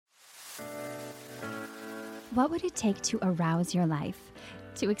What would it take to arouse your life,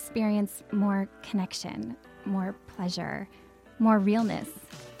 to experience more connection, more pleasure, more realness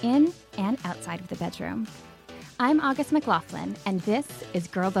in and outside of the bedroom? I'm August McLaughlin, and this is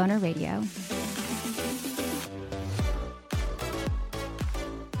Girl Boner Radio.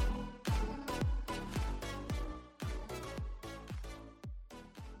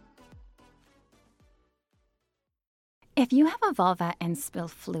 If you have a vulva and spill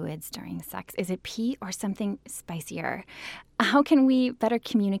fluids during sex, is it pee or something spicier? How can we better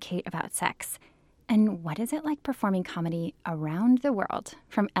communicate about sex? And what is it like performing comedy around the world,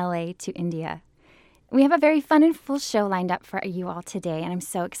 from LA to India? We have a very fun and full show lined up for you all today, and I'm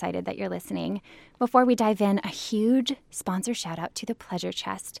so excited that you're listening. Before we dive in, a huge sponsor shout out to the Pleasure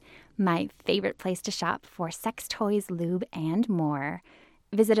Chest, my favorite place to shop for sex toys, lube, and more.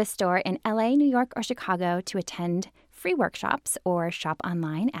 Visit a store in LA, New York, or Chicago to attend free workshops or shop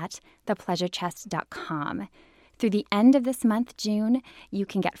online at thepleasurechest.com. Through the end of this month, June, you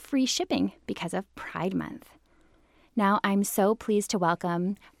can get free shipping because of Pride Month. Now, I'm so pleased to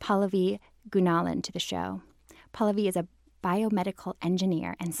welcome Pallavi Gunalan to the show. Pallavi is a biomedical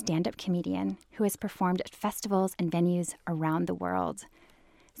engineer and stand-up comedian who has performed at festivals and venues around the world.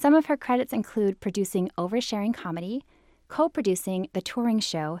 Some of her credits include producing Oversharing Comedy, co-producing the touring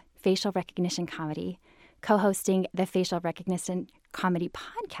show Facial Recognition Comedy, co-hosting the Facial Recognition Comedy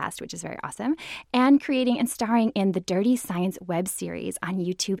podcast, which is very awesome, and creating and starring in the Dirty Science web series on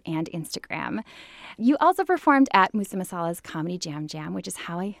YouTube and Instagram. You also performed at Musa Masala's Comedy Jam Jam, which is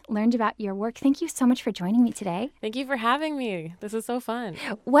how I learned about your work. Thank you so much for joining me today. Thank you for having me. This is so fun.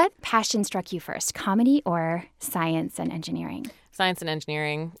 What passion struck you first, comedy or science and engineering? Science and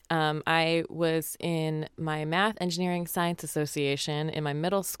engineering. I was in my Math Engineering Science Association in my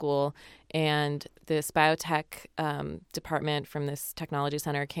middle school, and this biotech department from this technology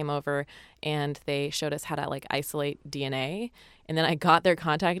center came over, and they showed us how to isolate DNA. And then I got their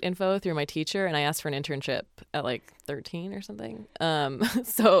contact info through my teacher, and I asked for an internship at 13 or something.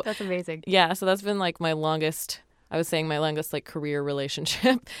 So that's amazing. Yeah, so that's been my longest. I was saying my longest career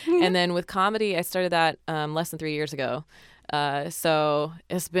relationship. And then with comedy, I started that less than 3 years ago. So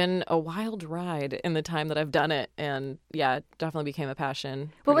it's been a wild ride in the time that I've done it. And yeah, it definitely became a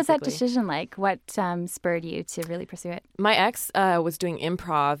passion. What was that decision like? What spurred you to really pursue it? My ex was doing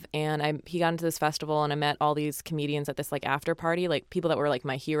improv, and he got into this festival, and I met all these comedians at this after party, people that were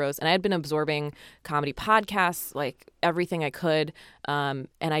my heroes. And I had been absorbing comedy podcasts, everything I could. And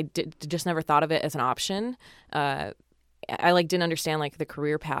I just never thought of it as an option. I didn't understand the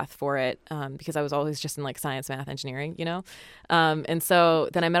career path for it because I was always just in science, math, engineering, and so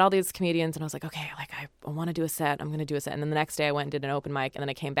then I met all these comedians, and I was like, okay, I want to do a set. I'm going to do a set. And then the next day I went and did an open mic, and then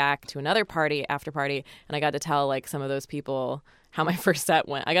I came back to another after party, and I got to tell some of those people how my first set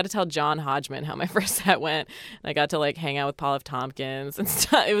went. I got to tell John Hodgman how my first set went. And I got to hang out with Paul F. Tompkins and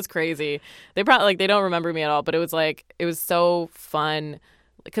stuff. It was crazy. They probably they don't remember me at all, but it was so fun.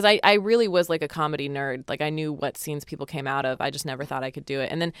 Because I really was a comedy nerd. I knew what scenes people came out of. I just never thought I could do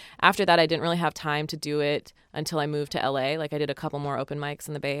it. And then after that, I didn't really have time to do it until I moved to LA. I did a couple more open mics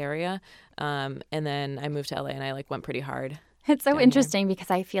in the Bay Area. And then I moved to LA, and I went pretty hard. It's so interesting because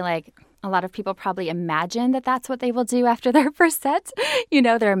I feel like a lot of people probably imagine that that's what they will do after their first set.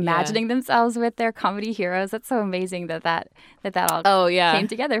 They're imagining themselves with their comedy heroes. That's so amazing that all came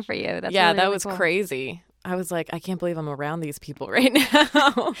together for you. That's really, that really was cool. Crazy. I was I can't believe I'm around these people right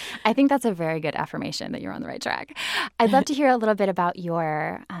now. I think that's a very good affirmation that you're on the right track. I'd love to hear a little bit about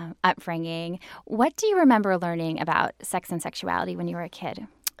your upbringing. What do you remember learning about sex and sexuality when you were a kid?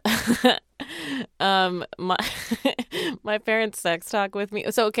 My parents sex talk with me.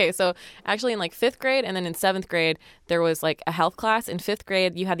 So actually in 5th grade and then in 7th grade, there was a health class. In 5th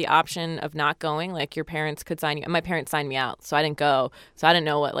grade, you had the option of not going. Your parents could sign you. My parents signed me out, so I didn't go. So I didn't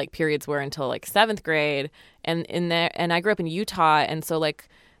know what periods were until 7th grade. And I grew up in Utah, and so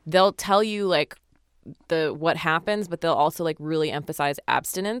they'll tell you what happens, but they'll also really emphasize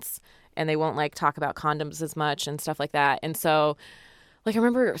abstinence, and they won't talk about condoms as much and stuff like that. And so I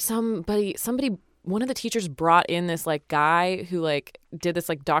remember somebody, one of the teachers brought in this guy who did this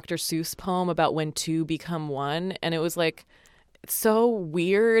Dr. Seuss poem about when two become one, and it was so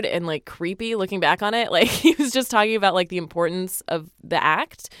weird and creepy looking back on it. He was just talking about the importance of the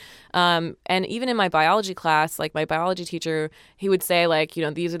act. And even in my biology class, my biology teacher, he would say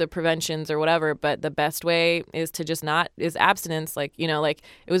these are the preventions or whatever, but the best way is to just not is abstinence. It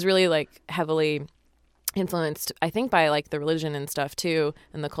was really heavily influenced, I think, by the religion and stuff too,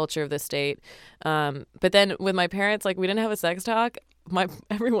 and the culture of the state. But then with my parents, we didn't have a sex talk.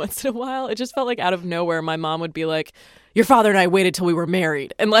 every once in a while, it just felt like out of nowhere, my mom would be like, your father and I waited till we were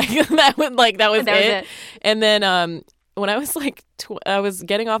married. And like that was it. And then when I was like, I was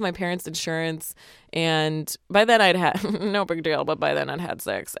getting off my parents' insurance, and by then I'd had, no big deal, but by then I'd had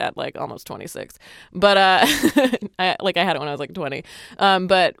sex at like almost 26. But I had it when I was like 20.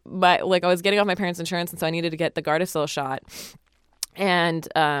 But I was getting off my parents' insurance, and so I needed to get the Gardasil shot and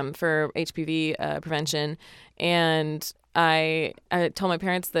for HPV prevention. And I told my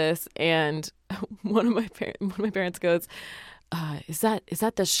parents this, and one of my parents goes, is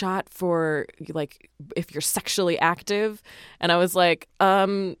that the shot for like if you're sexually active? And I was like,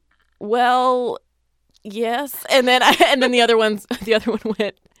 well, yes. And then the other one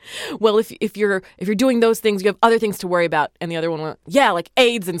went, well, if you're doing those things, you have other things to worry about. And the other one went, yeah, like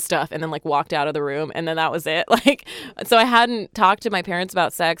AIDS and stuff. And then like walked out of the room, and then that was it. Like, so I hadn't talked to my parents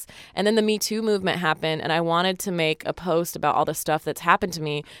about sex. And then the Me Too movement happened, and I wanted to make a post about all the stuff that's happened to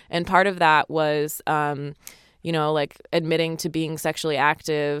me. And part of that was, like admitting to being sexually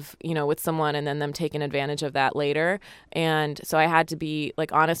active, with someone, and then them taking advantage of that later. And so I had to be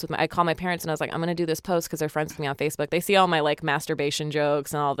like honest with I called my parents, and I was like, I'm going to do this post because they're friends with me on Facebook. They see all my like masturbation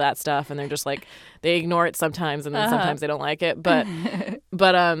jokes and all that stuff, and they're just like, they ignore it sometimes, and then sometimes they don't like it. But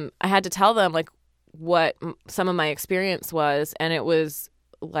I had to tell them like what some of my experience was, and it was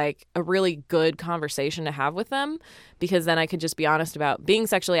like a really good conversation to have with them, because then I could just be honest about being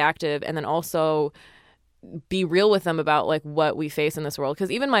sexually active, and then also be real with them about like what we face in this world.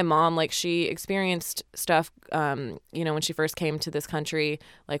 Because even my mom, like, she experienced stuff, when she first came to this country,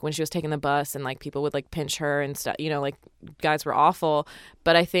 like when she was taking the bus, and like people would like pinch her and stuff, like guys were awful.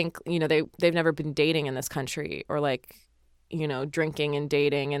 But I think, they've never been dating in this country, or like, drinking and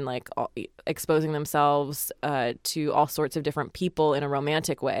dating and like exposing themselves to all sorts of different people in a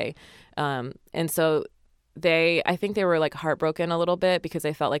romantic way. And so I think they were like heartbroken a little bit because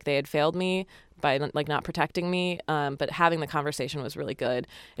they felt like they had failed me by like not protecting me. But having the conversation was really good.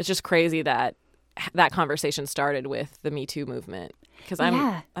 It's just crazy that conversation started with the Me Too movement, because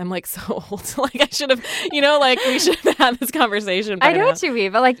I'm like so old. Like I should have, like we should have had this conversation. I know what you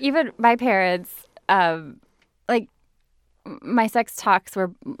mean, but like even my parents, like my sex talks were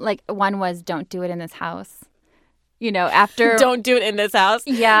like, one was, don't do it in this house. After don't do it in this house.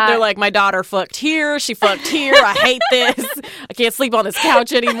 Yeah. They're like, my daughter fucked here. She fucked here. I hate this. I can't sleep on this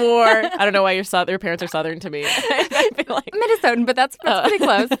couch anymore. I don't know why your parents are Southern to me. I feel like Minnesotan, but that's pretty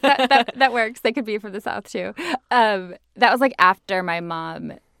close. That works. They could be from the South too. That was like after my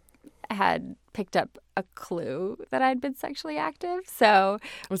mom had picked up a clue that I'd been sexually active. So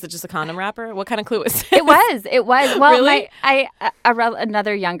was it just a condom wrapper? What kind of clue was it? It was. Well, really?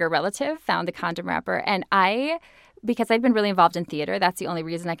 Another younger relative found the condom wrapper, and because I'd been really involved in theater, that's the only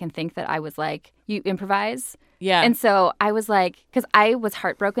reason I can think that I was like, you improvise? Yeah. And so I was like, because I was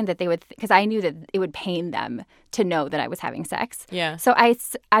heartbroken that they would, because I knew that it would pain them to know that I was having sex. Yeah. So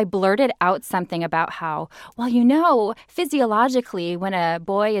I blurted out something about how, well, physiologically, when a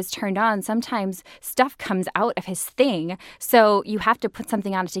boy is turned on, sometimes stuff comes out of his thing. So you have to put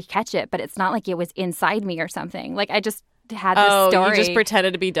something on it to catch it, but it's not like it was inside me or something. Like I just had this story. You just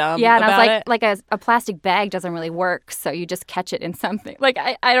pretended to be dumb. Yeah, and about I was like a plastic bag doesn't really work, so you just catch it in something. Like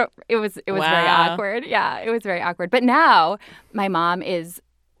I don't. It was Wow. very awkward. Yeah, it was very awkward. But now my mom is,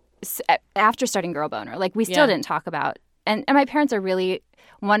 after starting Girl Boner, like we still didn't talk about, and my parents are really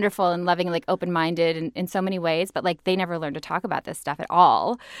wonderful and loving and like open-minded in so many ways, but like they never learned to talk about this stuff at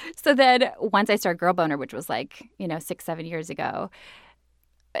all. So then once I started Girl Boner, which was like 6-7 years ago,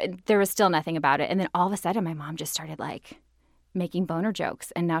 there was still nothing about it. And then all of a sudden my mom just started like making boner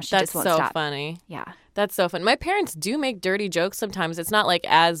jokes, and now she just won't stop. That's so funny. Yeah. That's so fun. My parents do make dirty jokes sometimes. It's not like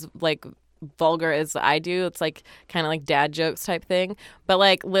as like vulgar as I do. It's like kind of like dad jokes type thing. But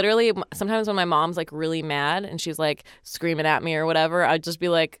like literally sometimes when my mom's like really mad and she's like screaming at me or whatever, I'll just be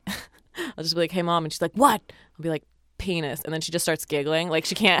like, hey mom, and she's like, what? I'll be like, penis, and then she just starts giggling like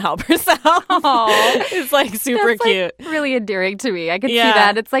she can't help herself. Aww. It's like super cute. Like, really endearing to me. I could see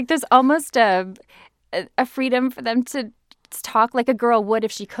that. It's like there's almost a freedom for them to talk like a girl would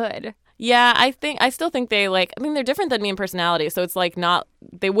if she could. Yeah, I still think they they're different than me in personality, so it's like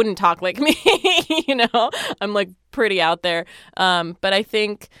they wouldn't talk like me, I'm like pretty out there. But I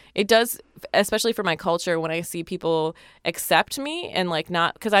think it does, especially for my culture, when I see people accept me and like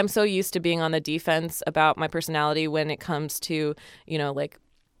not, because I'm so used to being on the defense about my personality when it comes to, like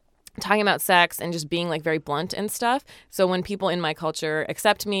talking about sex and just being like very blunt and stuff. So when people in my culture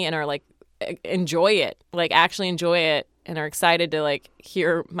accept me and are like, enjoy it, like actually enjoy it, and are excited to like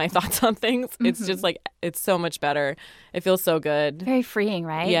hear my thoughts on things, it's just like it's so much better. It feels so good. Very freeing,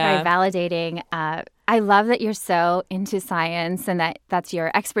 right? Yeah. Very validating. I love that you're so into science and that's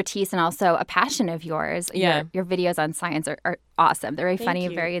your expertise and also a passion of yours. Yeah. Your videos on science are awesome. They're very funny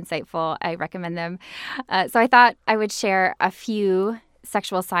and you. very insightful. I recommend them. So I thought I would share a few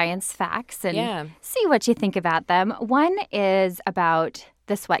sexual science facts and see what you think about them. One is about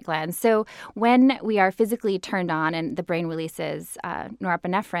the sweat glands. So when we are physically turned on and the brain releases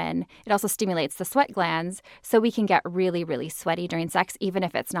norepinephrine, it also stimulates the sweat glands, so we can get really, really sweaty during sex, even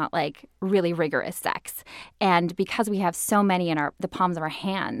if it's not like really rigorous sex. And because we have so many in the palms of our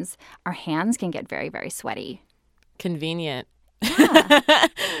hands can get very, very sweaty. Convenient. Yeah,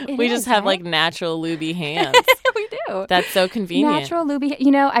 we just have like natural lubey hands. We do. That's so convenient. Natural lube.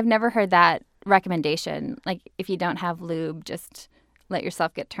 I've never heard that recommendation. Like, if you don't have lube, just let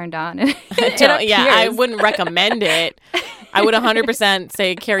yourself get turned on. And I wouldn't recommend it. I would 100%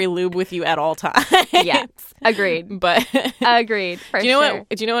 say carry lube with you at all times. Yeah, agreed. But agreed. Do you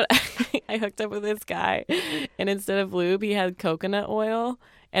know what? I hooked up with this guy, and instead of lube, he had coconut oil.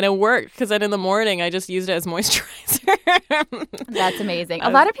 And it worked because then in the morning I just used it as moisturizer. That's amazing. A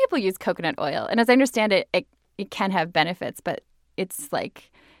lot of people use coconut oil. And as I understand it, it can have benefits, but it's like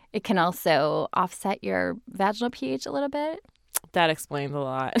it can also offset your vaginal pH a little bit. That explains a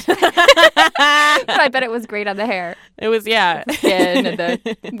lot. But I bet it was great on the hair. It was, yeah. The skin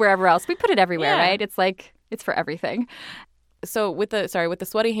and wherever else. We put it everywhere, right? It's like, it's for everything. So with the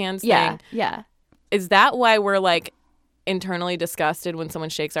sweaty hands thing. Yeah. Is that why we're like internally disgusted when someone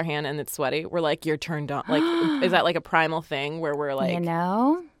shakes our hand and it's sweaty? We're like, you're turned on. Like, is that like a primal thing where we're like,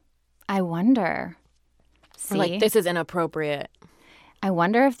 I wonder. See? We're like, this is inappropriate. I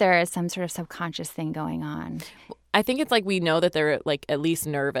wonder if there is some sort of subconscious thing going on. I think it's like we know that they're like at least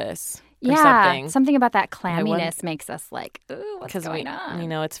nervous or something. Something about that clamminess makes us like, ooh, what's going on? We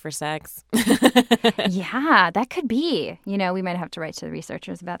know it's for sex. Yeah, that could be. We might have to write to the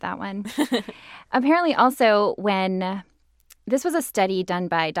researchers about that one. Apparently also when this was a study done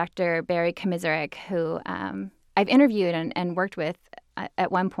by Dr. Barry Komisarek, who I've interviewed and worked with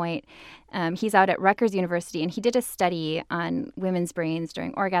at one point. He's out at Rutgers University, and he did a study on women's brains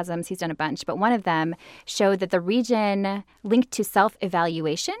during orgasms. He's done a bunch, but one of them showed that the region linked to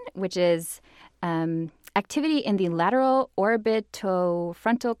self-evaluation, which is activity in the lateral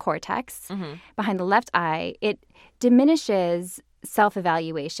orbitofrontal cortex behind the left eye, it diminishes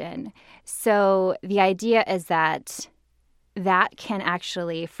self-evaluation. So the idea is that can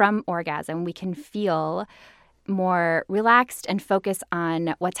actually, from orgasm, we can feel more relaxed and focus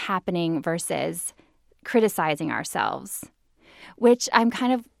on what's happening versus criticizing ourselves, which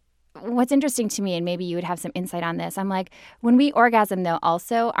what's interesting to me, and maybe you would have some insight on this. I'm like, when we orgasm though,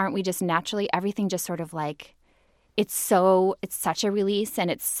 also, aren't we just naturally, everything just sort of like, it's such a release and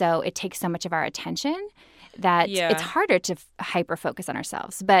it takes so much of our attention that it's harder to hyper focus on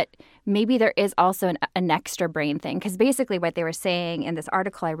ourselves. But maybe there is also an extra brain thing, because basically what they were saying in this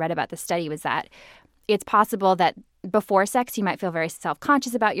article I read about the study was that it's possible that before sex, you might feel very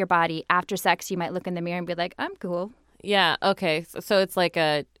self-conscious about your body. After sex, you might look in the mirror and be like, I'm cool. Yeah. Okay. So it's like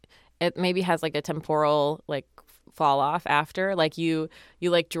it maybe has like a temporal like fall off after. Like you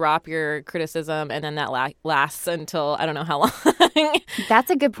like drop your criticism and then that lasts until I don't know how long. That's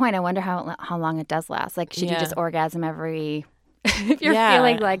a good point. I wonder how long it does last. Like, should you just orgasm every if you're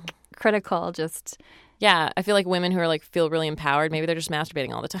feeling like critical, just... Yeah, I feel like women who are like feel really empowered, maybe they're just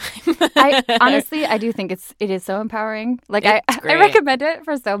masturbating all the time. I do think it is so empowering. Like I recommend it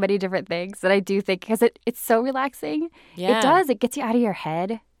for so many different things that I do think, because it's so relaxing. Yeah. It does. It gets you out of your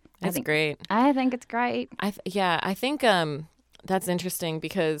head. That's great. I think it's great. I think that's interesting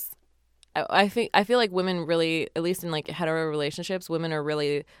because I feel like women really, at least in like hetero relationships, women are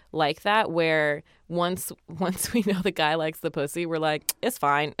really like that, where once we know the guy likes the pussy, we're like, it's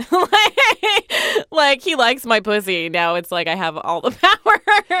fine. like he likes my pussy. Now it's like I have all the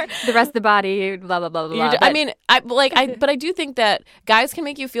power. The rest of the body, blah blah blah blah. I mean, but I do think that guys can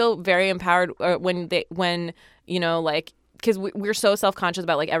make you feel very empowered when like, because we're so self-conscious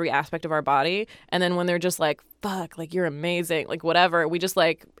about like every aspect of our body, and then when they're just like, fuck, like you're amazing, like whatever, we just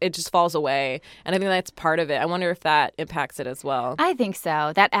like, it just falls away. And I think that's part of it. I wonder if that impacts it as well. I think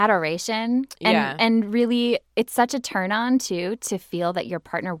so. That adoration and really, it's such a turn on too, to feel that your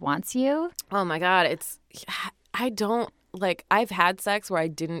partner wants you. Oh my God. I've had sex where I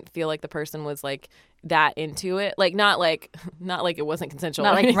didn't feel like the person was like that into it, like not like it wasn't consensual,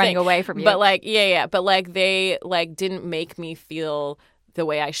 not like running away from you, but like but like they like didn't make me feel the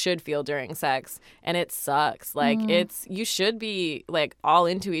way I should feel during sex, and it sucks. Like you should be like all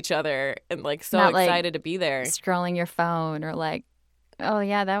into each other and like so Not, like, excited to be there. Scrolling your phone or like, oh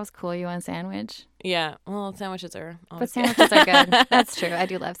yeah, that was cool. You want a sandwich? Yeah, well, sandwiches are But always sandwiches are good. That's true. I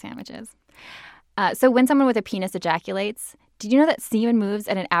do love sandwiches. So when someone with a penis ejaculates, did you know that semen moves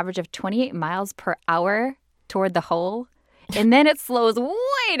at an average of 28 miles per hour toward the hole? And then it slows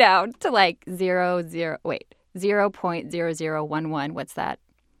way down to like 0.0011. What's that?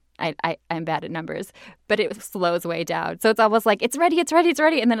 I'm bad at numbers, but it slows way down. So it's almost like it's ready.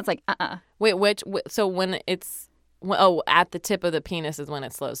 And then it's like, Wait, so when it's at the tip of the penis is when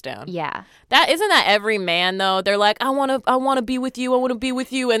it slows down. Yeah. That isn't that every man though. They're like, I want to be with you. I want to be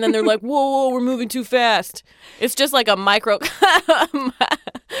with you, and then they're like, whoa, we're moving too fast. It's just like a micro.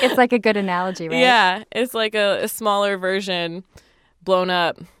 It's like a good analogy, right? Yeah, it's like a smaller version, blown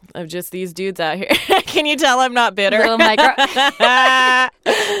up, of just these dudes out here. Can you tell I'm not bitter? Little micro.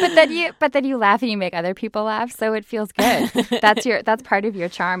 But then you laugh and you make other people laugh, so it feels good. That's part of your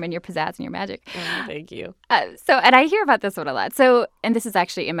charm and your pizzazz and your magic. Thank you. And I hear about this one a lot. So, and this is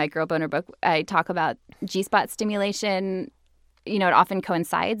actually in my Girl Boner book. I talk about G-spot stimulation. You know, it often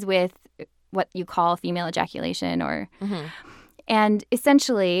coincides with what you call female ejaculation, and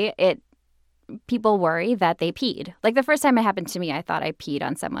essentially people worry that they peed. Like the first time it happened to me, I thought I peed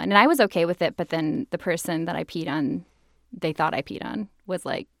on someone. And I was okay with it, but then the person that I peed on, they thought I peed on, was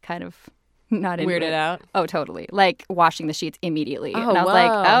like kind of not into weirded it. out. Oh, totally. Like washing the sheets immediately. Oh, and I was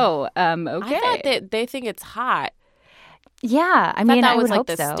like, okay. I thought that they think it's hot. Yeah. I mean, that I was would like hope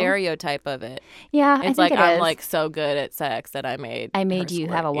the so. stereotype of it. Yeah, It's I think like I'm is. like so good at sex that I made her you squirt.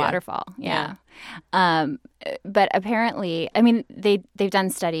 have a Yeah. waterfall. Yeah. But apparently, I mean, they've done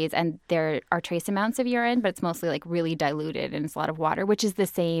studies and there are trace amounts of urine, but it's mostly like really diluted and it's a lot of water, which is the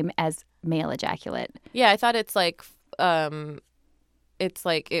same as male ejaculate. Yeah, I thought it's like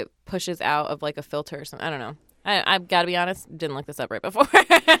it pushes out of like a filter or something. I don't know. I've got to be honest, didn't look this up right before.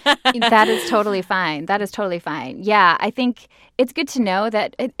 That is totally fine. Yeah, I think it's good to know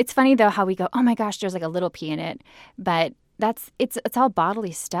that it's funny though how we go, oh my gosh, there's like a little pee in it, but it's all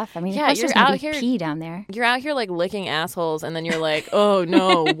bodily stuff. I mean, Yeah, of course you're there's gonna out be here- pee down there. You're out here like licking assholes, and then you're like, oh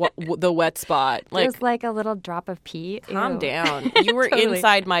no, the wet spot. Like, There's like a little drop of pee. calm Ew. down. You were Totally.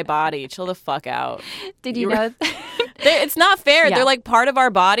 inside my body. Chill the fuck out. Did you know? It's not fair. Yeah. They're like part of our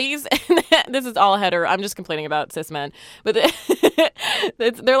bodies. This is all hetero. I'm just complaining about cis men, but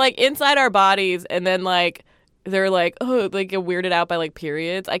they're like inside our bodies, and then like they're like, oh, like get weirded out by like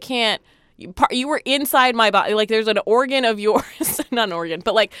periods. I can't. You were inside my body. Like there's an organ of yours, not an organ,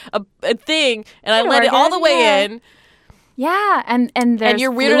 but like a thing, and I let it all the way yeah. in. Yeah, and there's And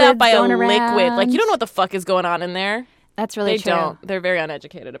you're weirded out by a fluids going liquid. Like you don't around. know what the fuck is going on in there. That's really They true. don't. They're very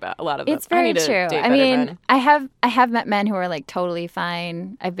uneducated about a lot of them. It's very I need to true. date I better mean, men. I have met men who are like totally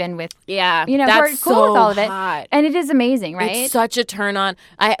fine. I've been with Yeah, who are that's cool so with all of it, hot. and it is amazing, right? It's such a turn on.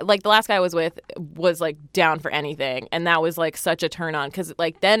 I like the last guy I was with was like down for anything, and that was like such a turn on because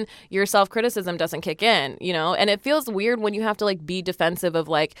like then your self criticism doesn't kick in, you know, and it feels weird when you have to like be defensive of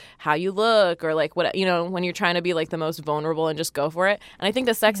like how you look or like what, you know, when you're trying to be like the most vulnerable and just go for it. And I think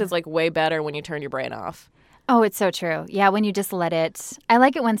the sex is like way better when you turn your brain off. Oh, it's so true. Yeah, when you just let it. I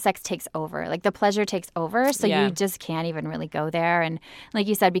like it when sex takes over, like the pleasure takes over, so Yeah. you just can't even really go there. And like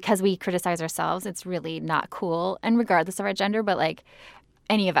you said, because we criticize ourselves, it's really not cool. And regardless of our gender, but like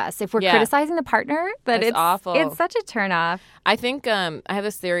any of us, if we're Yeah. criticizing the partner, that It's awful. It's such a turn off. I think I have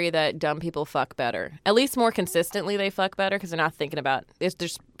this theory that dumb people fuck better. At least more consistently they fuck better because they're not thinking about it's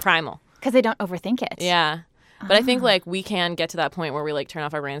just primal. Because they don't overthink it. Yeah. But I think like we can get to that point where we like turn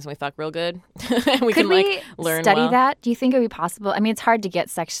off our brains and we fuck real good. And we Could can we like learn study well. that? Do you think it would be possible? I mean, it's hard to get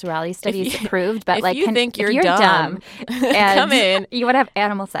sexuality studies approved, but if like, you think if you're dumb, and come in. you want to have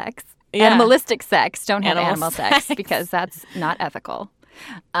animal sex, Yeah. animalistic sex. Don't have Animal animal sex sex. because that's not ethical.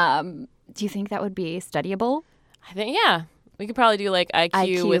 Do you think that would be studyable? I think we could probably do like IQ,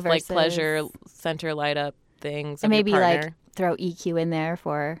 IQ with like versus- pleasure center light up things. And of your maybe like partner. throw EQ in there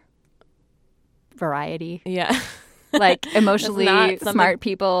for variety, yeah. like emotionally not something- smart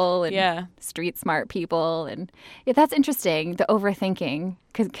people and Yeah. street smart people, and yeah, that's interesting. The overthinking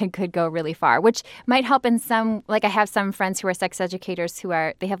could go really far, which might help in some. Like I have some friends who are sex educators who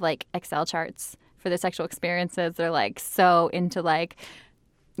they have like Excel charts for their sexual experiences. They're like so into like,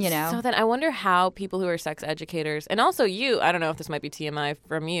 you know. So then I wonder how people who are sex educators and also you, I don't know if this might be TMI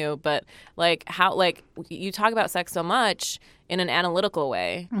from you, but like how like you talk about sex so much in an analytical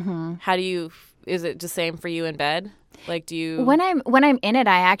way. Mm-hmm. How do you? Is it the same for you in bed? Like, do you? When I'm in it,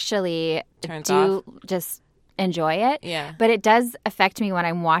 I actually Turns do off? just enjoy it. Yeah. But it does affect me when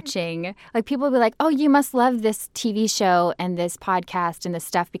I'm watching. Like, people will be like, oh, you must love this TV show and this podcast and this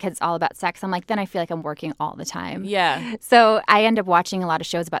stuff because it's all about sex. I'm like, then I feel like I'm working all the time. Yeah. So I end up watching a lot of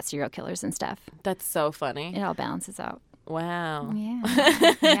shows about serial killers and stuff. That's so funny. It all balances out. Wow.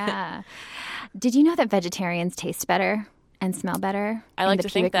 Yeah. Yeah. Did you know that vegetarians taste better and smell better? I in like the to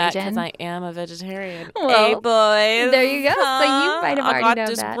think pubic that region? because I am a vegetarian. Well, hey, boys. there you go. So you might have I already got known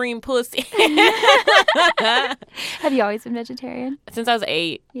this that. green pussy. Have you always been vegetarian? Since I was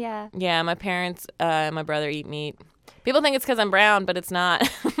 8. Yeah. Yeah, my parents and my brother eat meat. People think it's because I'm brown, but it's not.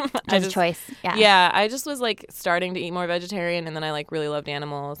 Just a choice. Yeah. Yeah, I just was like starting to eat more vegetarian, and then I like really loved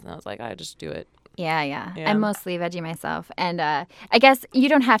animals, and I was like, I just do it. Yeah. Yeah. I'm mostly veggie myself. And I guess you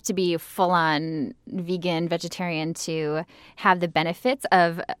don't have to be full-on vegan, vegetarian to have the benefits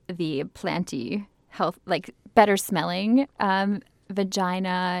of the planty health, like better smelling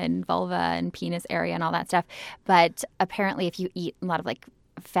vagina and vulva and penis area and all that stuff. But apparently if you eat a lot of like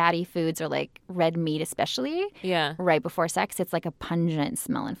fatty foods or like red meat especially Yeah. right before sex, it's like a pungent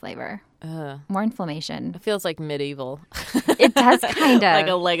smell and flavor. More inflammation. It feels like medieval. It does kind of. Like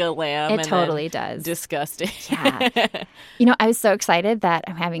a leg of lamb. It totally does. Disgusting. Yeah. You know, I was so excited that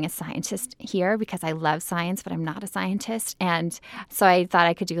I'm having a scientist here because I love science, but I'm not a scientist. And so I thought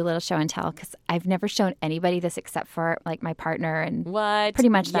I could do a little show and tell because I've never shown anybody this except for like my partner. And What? pretty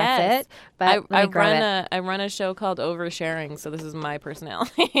much that's Yes. it. But I grab it. I run a show called Oversharing, so this is my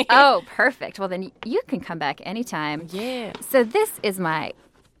personality. Oh, perfect. Well, then you can come back anytime. Yeah. So this is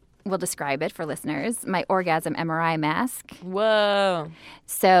we'll describe it for listeners, my orgasm MRI mask. Whoa.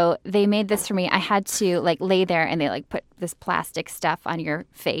 So they made this for me. I had to like lay there and they like put this plastic stuff on your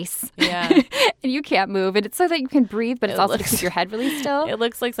face. Yeah. And you can't move. And it's so that you can breathe, but it's also to keep your head really still. It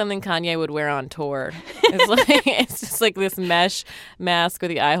looks like something Kanye would wear on tour. It's like it's just like this mesh mask with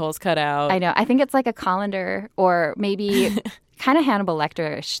the eye holes cut out. I know. I think it's like a colander or maybe kind of Hannibal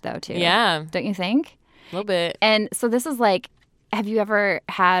Lecter-ish though too. Yeah. Don't you think? A little bit. And so this is like, have you ever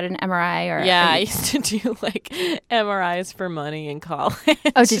had an MRI or? Yeah, I used to do like MRIs for money in college.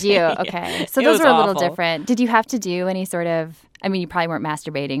 Oh, did you? Yeah. Okay. So It those was were a little awful. different. Did you have to do any sort of, I mean, you probably weren't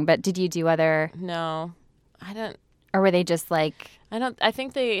masturbating, but did you do other, No, I don't. or were they just like, I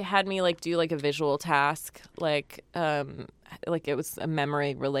think they had me like do like a visual task, like it was a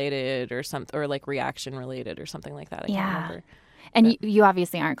memory related or something, or like reaction related or something like that. I Yeah. can't remember. and you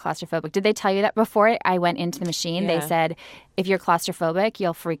obviously aren't claustrophobic. Did they tell you that before I went into the machine? Yeah. They said, if you're claustrophobic,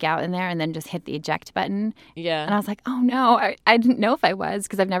 you'll freak out in there and then just hit the eject button. Yeah. And I was like, oh no, I didn't know if I was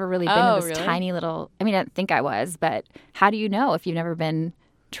because I've never really been Oh, in this really? tiny little, I mean, I don't think I was, but how do you know if you've never been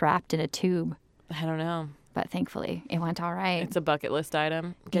trapped in a tube? I don't know. But thankfully, it went all right. It's a bucket list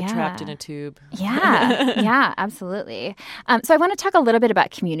item. Get trapped in a tube. Yeah, yeah, absolutely. So I want to talk a little bit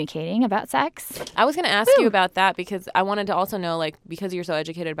about communicating about sex. I was going to ask you about that because I wanted to also know, like, because you're so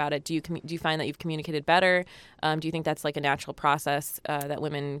educated about it, do you find that you've communicated better? Do you think that's like a natural process that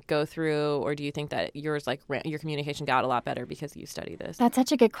women go through, or do you think that yours, like, your communication got a lot better because you study this? That's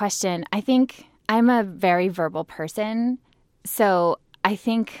such a good question. I think I'm a very verbal person, so I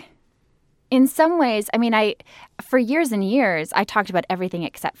think in some ways, I mean, for years and years, I talked about everything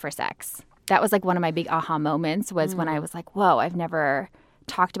except for sex. That was like one of my big aha moments was when I was like, whoa, I've never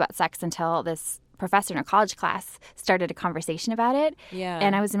talked about sex until this professor in a college class started a conversation about it. Yeah.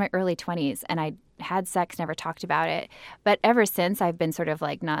 And I was in my early 20s and I had sex, never talked about it. But ever since, I've been sort of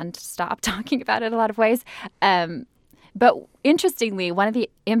like nonstop talking about it in a lot of ways. But interestingly, one of the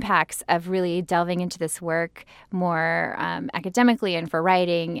impacts of really delving into this work more academically and for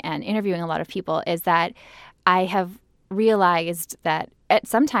writing and interviewing a lot of people is that I have realized that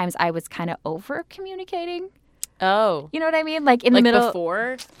sometimes I was kind of over communicating. Oh. You know what I mean? Like in the middle.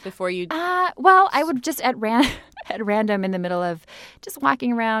 Before you. Well, I would just at random in the middle of just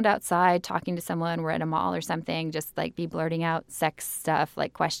walking around outside, talking to someone, we're at a mall or something, just like be blurting out sex stuff,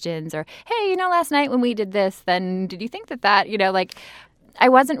 like questions or, hey, last night when we did this, then did you think that, like I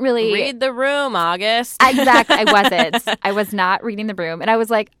wasn't really. Read the room, August. Exactly. I wasn't. I was not reading the room. And I was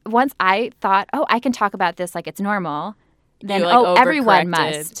like, once I thought, oh, I can talk about this like it's normal. Then, everyone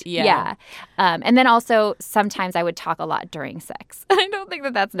must. Yeah. And then also sometimes I would talk a lot during sex. I don't think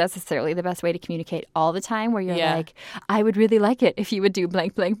that that's necessarily the best way to communicate all the time where you're like, I would really like it if you would do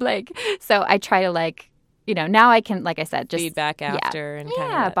blank, blank, blank. So I try to like, now I can, like I said, just feedback after and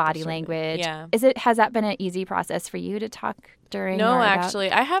kind of that body sort of- language. Yeah. Has that been an easy process for you to talk during? No, or about?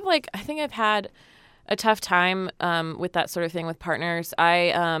 actually. I think I've had a tough time with that sort of thing with partners.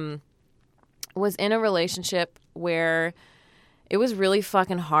 I was in a relationship where it was really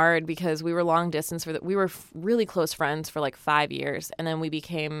fucking hard because we were long distance we were really close friends for like 5 years, and then we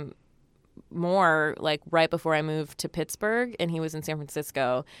became more like right before I moved to Pittsburgh, and he was in San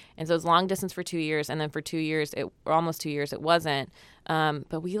Francisco. And so it was long distance for 2 years, and then for 2 years, or almost 2 years, it wasn't.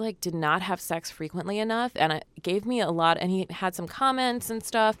 But we like did not have sex frequently enough, and it gave me a lot. And he had some comments and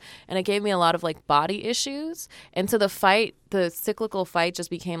stuff, and it gave me a lot of like body issues. And so the cyclical fight just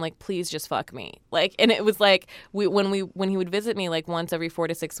became like, please just fuck me. Like, and it was like when he would visit me like once every 4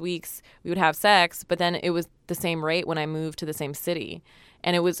 to 6 weeks, we would have sex, but then it was the same rate when I moved to the same city.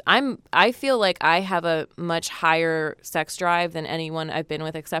 And I feel like I have a much higher sex drive than anyone I've been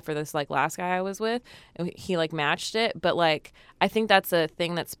with, except for this like last guy I was with. He like matched it. But like, I think that's a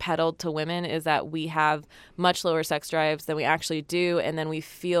thing that's peddled to women, is that we have much lower sex drives than we actually do. And then we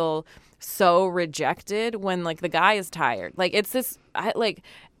feel so rejected when like the guy is tired. Like it's this,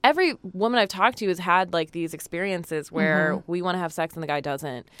 every woman I've talked to has had like these experiences where we want to have sex and the guy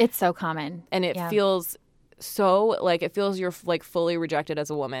doesn't. It's so common. And it feels so like, it feels you're like fully rejected as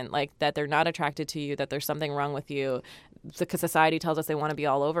a woman, like that they're not attracted to you, that there's something wrong with you, because society tells us they want to be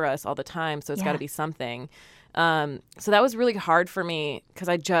all over us all the time, so it's got to be something. So that was really hard for me, because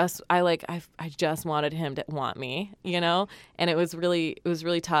I just wanted him to want me, you know, and it was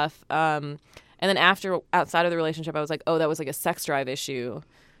really tough. And then outside of the relationship, I was like, oh, that was like a sex drive issue.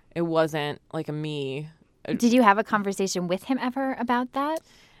 It wasn't like a me. Did you have a conversation with him ever about that?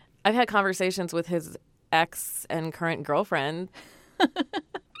 I've had conversations with his ex and current girlfriend.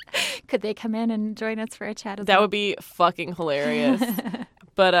 Could they come in and join us for a chat as well? That would be fucking hilarious.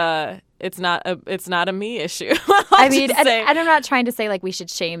 But it's not a me issue. I mean, and I'm not trying to say like we should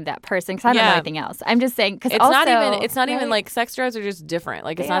shame that person, because I don't know anything else. I'm just saying, because it's not even like sex drives are just different.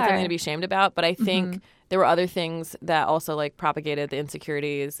 Like, it's not something to be shamed about. But I think there were other things that also like propagated the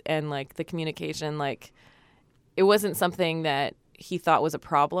insecurities and like the communication. Like, it wasn't something that he thought was a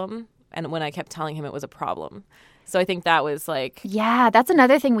problem, and when I kept telling him it was a problem. So I think that was like... Yeah, that's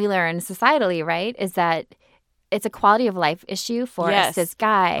another thing we learn societally, right? Is that it's a quality of life issue for a cis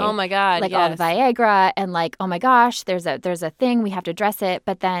guy. Oh my God, like all the Viagra, and like, oh my gosh, there's a thing, we have to address it.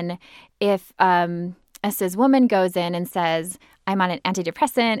 But then if a cis woman goes in and says, I'm on an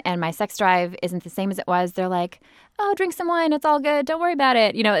antidepressant and my sex drive isn't the same as it was, they're like, oh, drink some wine, it's all good, don't worry about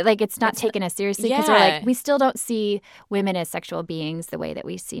it. You know, like it's not taken as seriously, because we're like, we still don't see women as sexual beings the way that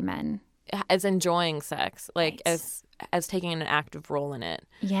we see men. As enjoying sex, like as taking an active role in it.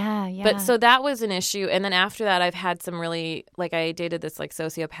 Yeah. But so that was an issue. And then after that, I've had some really, like, I dated this like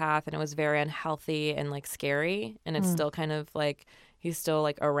sociopath, and it was very unhealthy and like scary. And it's still kind of like, he's still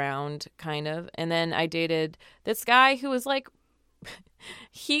like around kind of. And then I dated this guy who was like,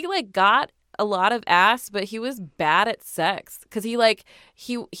 he like got a lot of ass, but he was bad at sex, because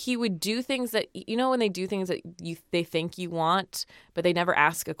he would do things that, you know, when they do things that they think you want, but they never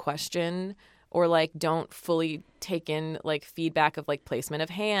ask a question, or like don't fully take in like feedback of like placement of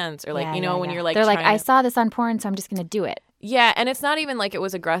hands, or like when you're like, they're like, I saw this on porn, so I'm just gonna do it. Yeah, and it's not even like it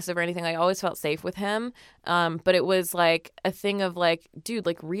was aggressive or anything. I always felt safe with him. But it was like a thing of like, dude,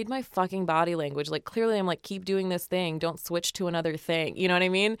 like read my fucking body language. Like clearly I'm like, keep doing this thing. Don't switch to another thing. You know what I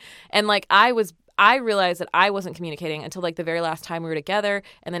mean? And like I realized that I wasn't communicating until like the very last time we were together.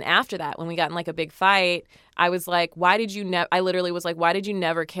 And then after that, when we got in like a big fight, I was like, I literally was like, why did you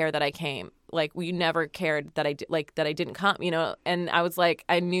never care that I came? Like, you never cared that that I didn't come, you know? And I was like,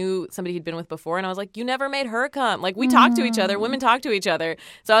 I knew somebody he'd been with before, and I was like, you never made her come. Like, we talk to each other. Women talk to each other.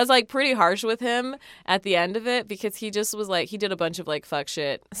 So I was like pretty harsh with him at the end of it, because he just was like, he did a bunch of like fuck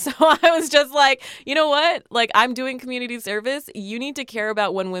shit. So I was just like, you know what? Like, I'm doing community service. You need to care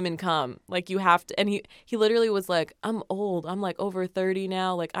about when women come. Like, you have to. And he literally was like, I'm old. I'm like over 30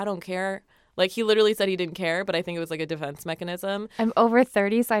 now. Like, I don't care. Like, he literally said he didn't care, but I think it was like a defense mechanism. I'm over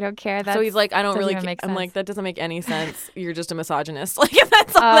 30, so I don't care. So he's like, I don't really care. I'm like, that doesn't make any sense. You're just a misogynist. Like, if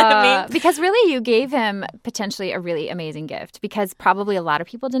that's all that means. Because really, you gave him potentially a really amazing gift, because probably a lot of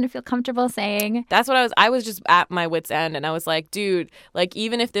people didn't feel comfortable saying. That's what I was just at my wit's end, and I was like, dude, like,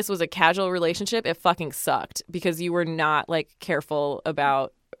 even if this was a casual relationship, it fucking sucked, because you were not like careful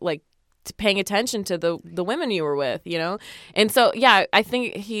about like paying attention to the women you were with, you know? And so, yeah, I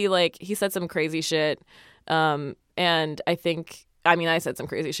think he said some crazy shit. And I said some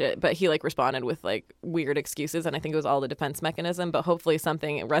crazy shit, but he like responded with like weird excuses. And I think it was all the defense mechanism, but hopefully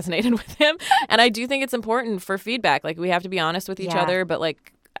something resonated with him. And I do think it's important for feedback. Like, we have to be honest with each other, but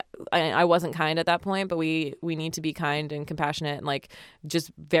like, I wasn't kind at that point, but we need to be kind and compassionate and like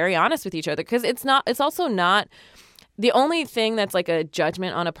just very honest with each other. 'Cause it's also not The only thing that's like a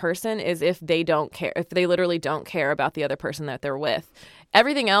judgment on a person is if they don't care, if they literally don't care about the other person that they're with.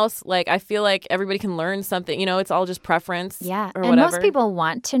 Everything else, like, I feel like everybody can learn something. You know, it's all just preference. Yeah. Or And whatever. most people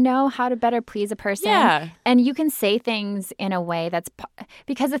want to know how to better please a person. Yeah. And you can say things in a way that's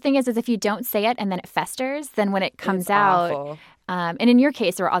because the thing is if you don't say it and then it festers, then when it comes It's out. awful. And in your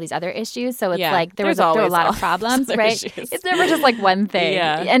case, there were all these other issues. So it's Yeah, like there were a always lot all of problems, other right? issues. It's never just like one thing.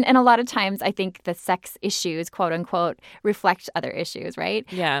 Yeah. And a lot of times I think the sex issues, quote unquote, reflect other issues, right?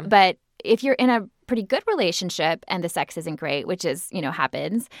 Yeah. But if you're in a pretty good relationship and the sex isn't great, which is,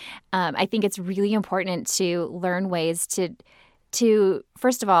 happens, I think it's really important to learn ways to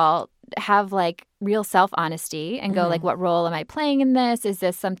first of all, have like real self-honesty and go like, what role am I playing in this? Is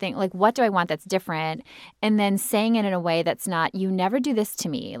this something like, what do I want that's different? And then saying it in a way that's not, you never do this to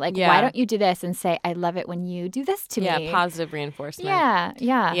me. Like, why don't you do this? And say, I love it when you do this to me. Yeah, positive reinforcement.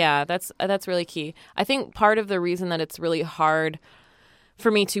 Yeah. Yeah, that's really key. I think part of the reason that it's really hard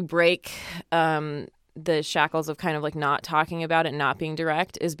for me to break the shackles of kind of like not talking about it, not being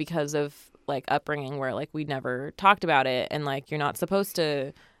direct, is because of like upbringing where like we never talked about it, and like you're not supposed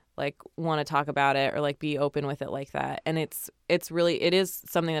to like want to talk about it or like be open with it like that. And it is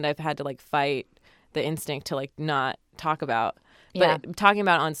something that I've had to like fight the instinct to like not talk about. But talking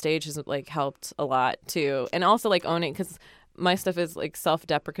about it on stage has like helped a lot too. And also like owning, because my stuff is like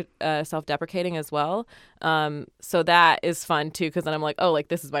self-deprecating as well. So that is fun too, because then I'm like, oh, like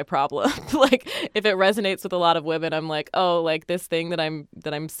this is my problem. Like if it resonates with a lot of women, I'm like, oh, like this thing that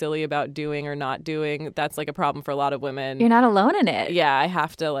I'm silly about doing or not doing, that's like a problem for a lot of women. You're not alone in it. Yeah, I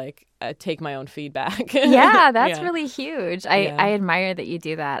have to like take my own feedback. Yeah, that's really huge. I admire that you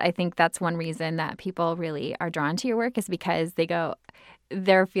do that. I think that's one reason that people really are drawn to your work is because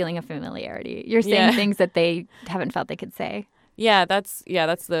they're feeling a familiarity. You're saying things that they haven't felt they could say. Yeah, that's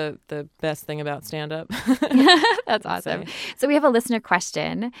the best thing about stand-up. That's awesome. So we have a listener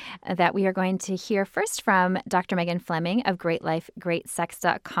question that we are going to hear first from Dr. Megan Fleming of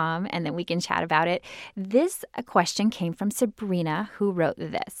GreatLifeGreatSex.com, and then we can chat about it. This question came from Sabrina, who wrote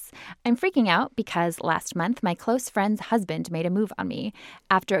this. I'm freaking out because last month my close friend's husband made a move on me.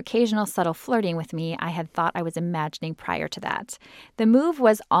 After occasional subtle flirting with me, I had thought I was imagining prior to that. The move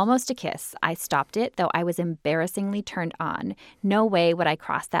was almost a kiss. I stopped it, though I was embarrassingly turned on. No way would I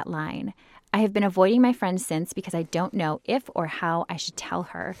cross that line. I have been avoiding my friend since because I don't know if or how I should tell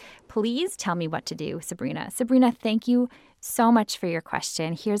her. Please tell me what to do, Sabrina. Sabrina, thank you so much for your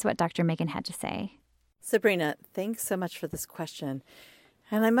question. Here's what Dr. Megan had to say. Sabrina, thanks so much for this question.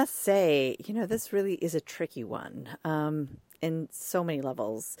 And I must say, this really is a tricky one in so many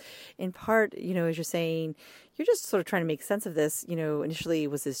levels. In part, as you're saying, you're just sort of trying to make sense of this. Initially,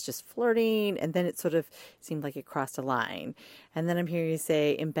 was this just flirting? And then it sort of seemed like it crossed a line. And then I'm hearing you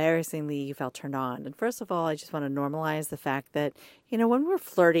say, embarrassingly, you felt turned on. And first of all, I just want to normalize the fact that, when we're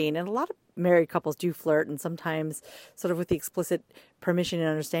flirting, and a lot of married couples do flirt, and sometimes sort of with the explicit permission and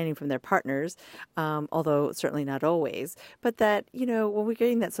understanding from their partners, although certainly not always. But that, when we're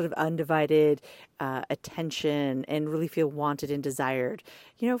getting that sort of undivided attention and really feel wanted and desired,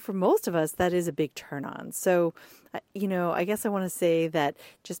 for most of us, that is a big turn on. So, I guess I want to say that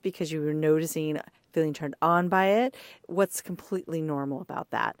just because you were noticing feeling turned on by it, what's completely normal about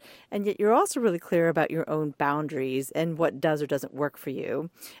that? And yet you're also really clear about your own boundaries and what does or doesn't work for you.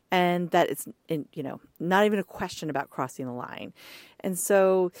 And that it's, not even a question about crossing the line. And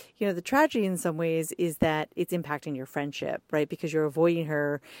so, the tragedy in some ways is that it's impacting your friendship, right? Because you're avoiding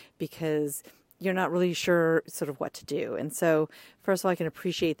her because you're not really sure sort of what to do. And so, first of all, I can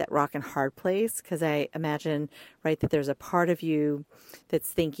appreciate that rock and hard place because I imagine, right, that there's a part of you that's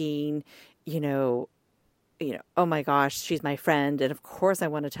thinking, oh my gosh, she's my friend, and of course I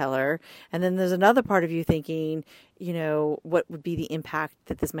want to tell her. And then there's another part of you thinking, what would be the impact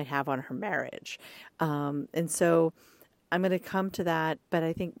that this might have on her marriage? And so I'm going to come to that, but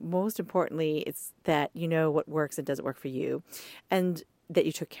I think most importantly, it's that what works and doesn't work for you, and that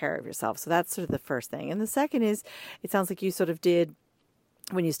you took care of yourself. So that's sort of the first thing. And the second is, it sounds like you sort of did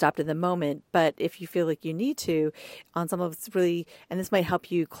when you stopped in the moment, but if you feel like you need to, on some of it's really, and this might help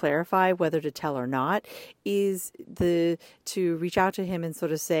you clarify whether to tell or not, is to reach out to him and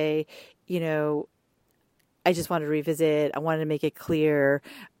sort of say, I just wanted to revisit. I wanted to make it clear.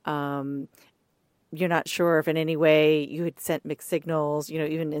 You're not sure if in any way you had sent mixed signals,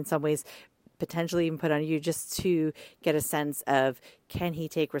 even in some ways, potentially even put on you, just to get a sense of, can he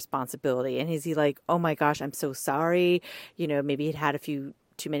take responsibility? And is he like, oh my gosh, I'm so sorry. Maybe he'd had a few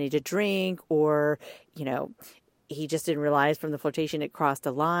too many to drink, or, he just didn't realize from the flirtation it crossed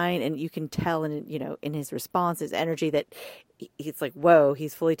a line. And you can tell in his response, his energy, that it's like, whoa,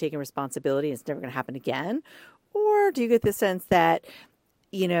 he's fully taking responsibility. It's never going to happen again. Or do you get the sense that,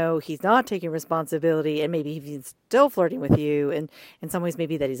 he's not taking responsibility and maybe he's still flirting with you, and in some ways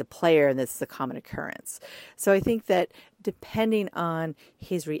maybe that he's a player and this is a common occurrence. So I think that depending on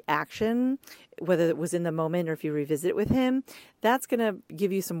his reaction, whether it was in the moment or if you revisit it with him, that's going to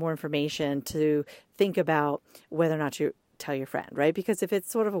give you some more information to think about whether or not to tell your friend, right? Because if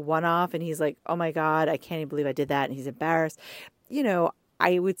it's sort of a one-off and he's like, oh my God, I can't even believe I did that, and he's embarrassed,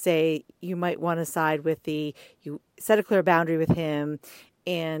 I would say you might want to side with you set a clear boundary with him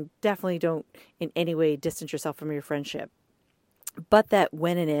and definitely don't in any way distance yourself from your friendship. But that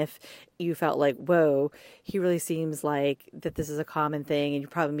when and if you felt like, whoa, he really seems like that this is a common thing and you're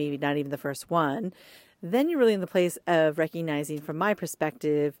probably maybe not even the first one, then you're really in the place of recognizing, from my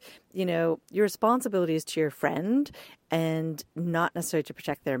perspective, your responsibility is to your friend and not necessarily to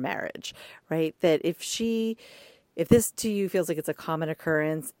protect their marriage, right? That if this to you feels like it's a common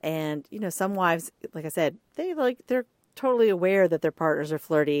occurrence, and, some wives, like I said, they're totally aware that their partners are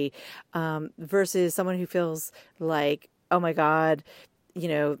flirty, versus someone who feels like, oh my God,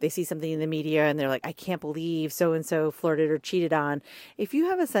 they see something in the media and they're like, I can't believe so-and-so flirted or cheated on. If you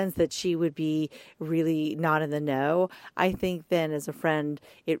have a sense that she would be really not in the know, I think then as a friend,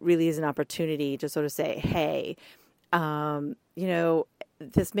 it really is an opportunity to sort of say, hey,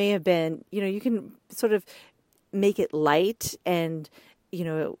 this may have been, you can sort of make it light and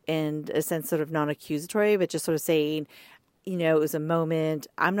a sense sort of non-accusatory, but just sort of saying, it was a moment.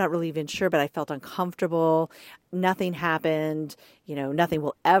 I'm not really even sure, but I felt uncomfortable. Nothing happened. Nothing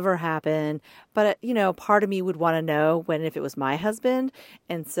will ever happen. But, part of me would want to know when, if it was my husband.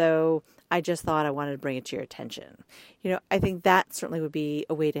 And so I just thought I wanted to bring it to your attention. I think that certainly would be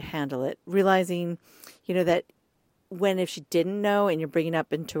a way to handle it. Realizing, that if she didn't know and you're bringing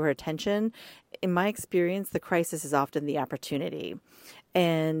up into her attention, in my experience, the crisis is often the opportunity.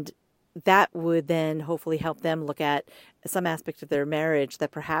 And that would then hopefully help them look at some aspect of their marriage that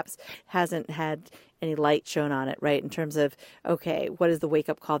perhaps hasn't had any light shown on it, right? In terms of, okay, what is the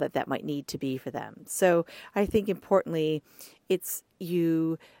wake-up call that might need to be for them? So I think importantly, it's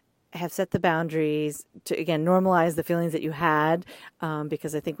you have set the boundaries to, again, normalize the feelings that you had,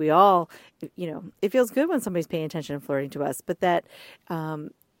 because I think we all, it feels good when somebody's paying attention and flirting to us, but that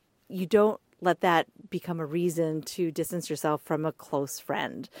you don't let that become a reason to distance yourself from a close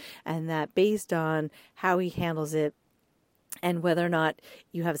friend, and that based on how he handles it and whether or not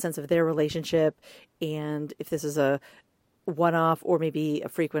you have a sense of their relationship, and if this is a one-off or maybe a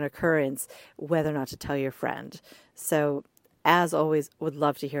frequent occurrence, whether or not to tell your friend. So as always, would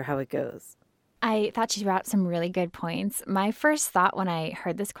love to hear how it goes. I thought she brought up some really good points. My first thought when I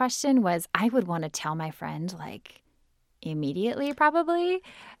heard this question was I would want to tell my friend immediately probably.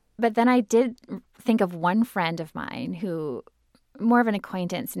 But then I did think of one friend of mine who, more of an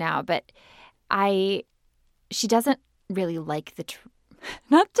acquaintance now, but she doesn't really like the truth.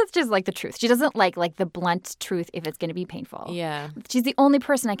 Not just like the truth. She doesn't like the blunt truth if it's going to be painful. Yeah. She's the only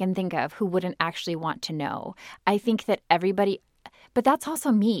person I can think of who wouldn't actually want to know. I think that everybody, but that's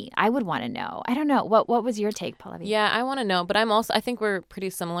also me. I would want to know. I don't know. What was your take, Pallavi? Yeah, I want to know, but I think we're pretty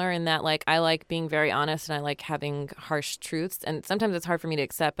similar in that I like being very honest and I like having harsh truths, and sometimes it's hard for me to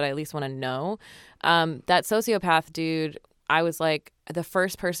accept, but I at least want to know. That sociopath dude, I was the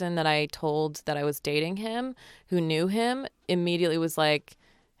first person that I told that I was dating him who knew him immediately was like,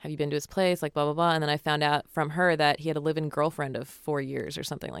 have you been to his place? Blah, blah, blah. And then I found out from her that he had a live-in girlfriend of 4 years or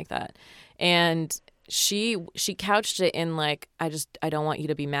something like that. And she couched it in I don't want you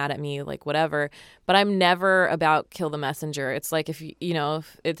to be mad at me, whatever. But I'm never about kill the messenger. It's if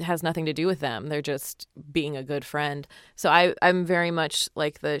if it has nothing to do with them, they're just being a good friend. So I'm very much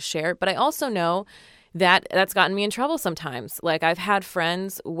the share. But I also know that's gotten me in trouble sometimes. I've had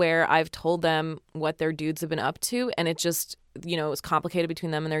friends where I've told them what their dudes have been up to, and it just, it was complicated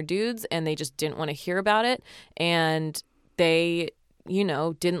between them and their dudes, and they just didn't want to hear about it. And they,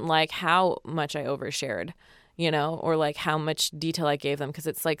 didn't like how much I overshared, or how much detail I gave them, because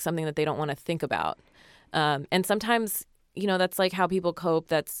it's something that they don't want to think about. And sometimes, that's how people cope.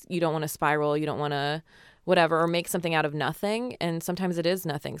 That's, you don't want to spiral. You don't want to whatever, or make something out of nothing. And sometimes it is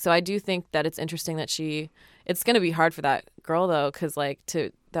nothing. So I do think that it's interesting that it's going to be hard for that girl though, because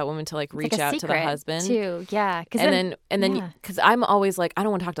that woman to reach out to the husband too. Yeah. And then because I'm always I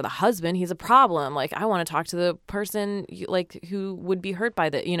don't want to talk to the husband. He's a problem. I want to talk to the person who would be hurt by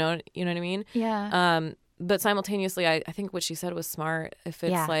that. You know what I mean? Yeah. But simultaneously, I think what she said was smart. If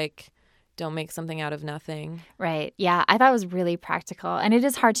it's don't make something out of nothing. Right. Yeah. I thought it was really practical. And it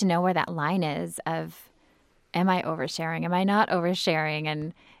is hard to know where that line is of, am I oversharing? Am I not oversharing?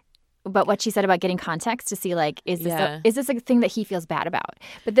 And but what she said about getting context to see, like, is this Yeah. is this a thing that he feels bad about?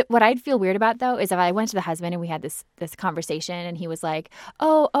 But what I'd feel weird about, though, is if I went to the husband and we had this conversation and he was like,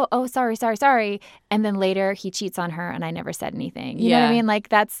 oh, sorry. And then later he cheats on her and I never said anything. You know what I Yeah. mean? Like,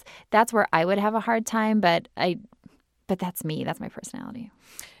 that's where I would have a hard time. But that's me. That's my personality.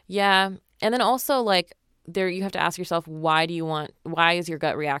 Yeah. And then also, like, there you have to ask yourself, why is your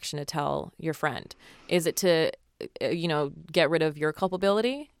gut reaction to tell your friend? Is it to, get rid of your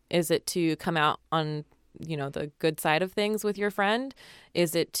culpability? Is it to come out on, the good side of things with your friend?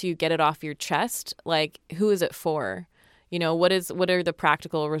 Is it to get it off your chest? Like, who is it for? What are the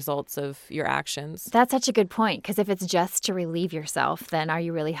practical results of your actions? That's such a good point, because if it's just to relieve yourself, then are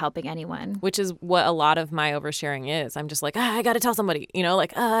you really helping anyone? Which is what a lot of my oversharing is. I'm just like, I got to tell somebody,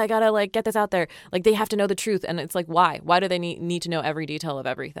 I got to get this out there. Like, they have to know the truth. And it's like, why? Why do they need to know every detail of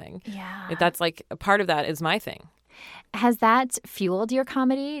everything? Yeah. That's like a part of that is my thing. Has that fueled your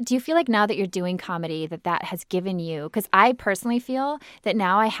comedy? Do you feel like now that you're doing comedy that has given you, because I personally feel that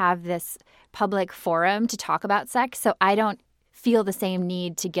now I have this public forum to talk about sex, so I don't feel the same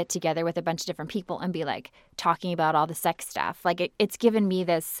need to get together with a bunch of different people and be like talking about all the sex stuff. Like it's given me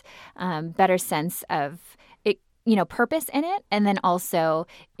this better sense of it, purpose in it, and then also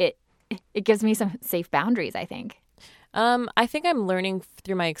it gives me some safe boundaries, I think. I think I'm learning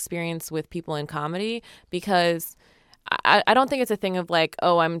through my experience with people in comedy, because I don't think it's a thing of like,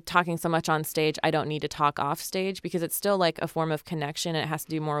 oh, I'm talking so much on stage, I don't need to talk off stage, because it's still like a form of connection. It has to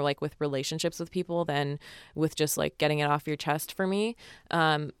do more like with relationships with people than with just like getting it off your chest for me.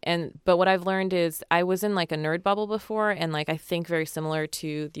 But what I've learned is I was in like a nerd bubble before, and like I think very similar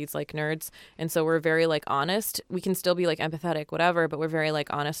to these like nerds. And so we're very like honest. We can still be like empathetic, whatever, but we're very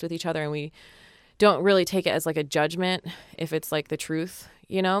like honest with each other, and we don't really take it as like a judgment if it's like the truth,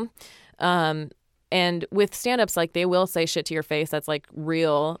 And with stand-ups, like they will say shit to your face that's like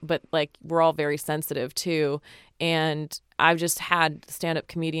real, but like we're all very sensitive too. And I've just had stand-up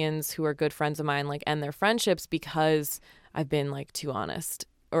comedians who are good friends of mine like end their friendships because I've been like too honest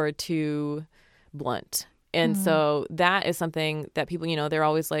or too blunt. And so that is something that people, they're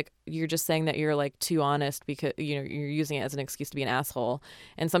always like, you're just saying that you're like too honest because, you're using it as an excuse to be an asshole.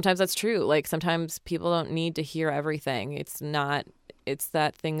 And sometimes that's true. Like sometimes people don't need to hear everything. It's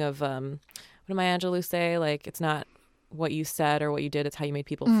that thing of, what did Maya Angelou say? Like, it's not what you said or what you did, it's how you made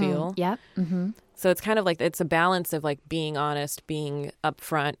people feel. Yep. Mm-hmm. So it's kind of like, it's a balance of like being honest, being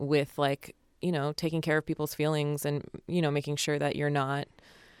upfront with like, taking care of people's feelings and, making sure that you're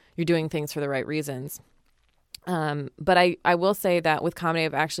doing things for the right reasons. But I will say that with comedy,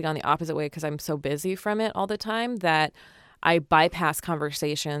 I've actually gone the opposite way because I'm so busy from it all the time that I bypass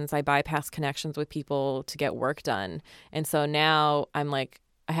conversations, I bypass connections with people to get work done. And so now I'm like,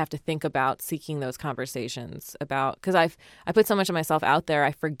 I have to think about seeking those conversations about, because I put so much of myself out there,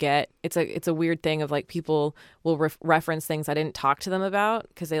 I forget. It's a weird thing of like people will reference things I didn't talk to them about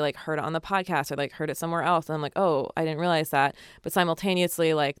because they like heard it on the podcast or like heard it somewhere else, and I'm like, oh, I didn't realize that. But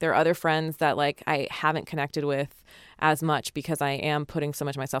simultaneously, like there are other friends that like I haven't connected with as much because I am putting so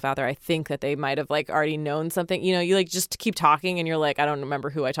much of myself out there. I think that they might have like already known something. You like just keep talking and you're like, I don't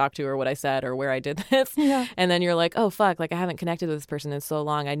remember who I talked to or what I said or where I did this. Yeah. And then you're like, oh fuck, like I haven't connected with this person in so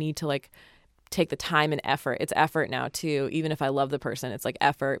long. I need to like take the time and effort. It's effort now too. Even if I love the person, it's like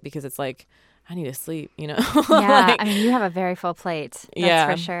effort because it's like I need to sleep, Yeah, Like, I mean, you have a very full plate. That's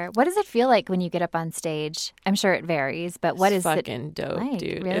Yeah. for sure. What does it feel like when you get up on stage? I'm sure it varies, but what is it's it fucking dope, like?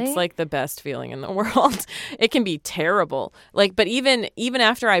 dude. Really? It's like the best feeling in the world. It can be terrible. Like, but even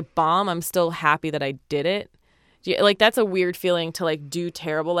after I bomb, I'm still happy that I did it. Like that's a weird feeling to like do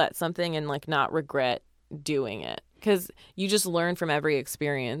terrible at something and like not regret doing it, because you just learn from every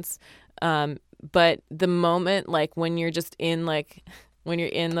experience. But the moment, like when you're just in like when you're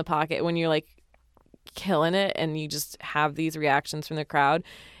in the pocket, when you're like killing it and you just have these reactions from the crowd,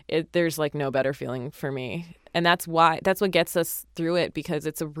 there's like no better feeling for me. And that's what gets us through it, because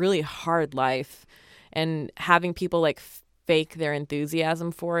it's a really hard life, and having people like fake their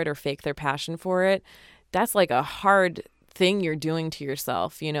enthusiasm for it or fake their passion for it, that's like a hard thing you're doing to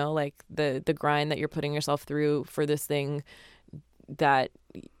yourself, like the grind that you're putting yourself through for this thing that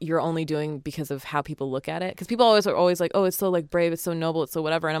you're only doing because of how people look at it. Because people are always like, oh, it's so like brave, it's so noble, it's so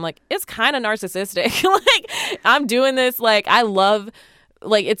whatever. And I'm like, it's kind of narcissistic. Like I'm doing this, like I love,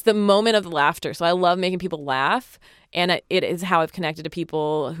 like it's the moment of laughter. So I love making people laugh. And it is how I've connected to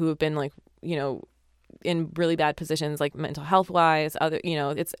people who have been like, in really bad positions, like mental health wise,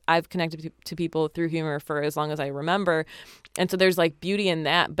 I've connected to people through humor for as long as I remember. And so there's like beauty in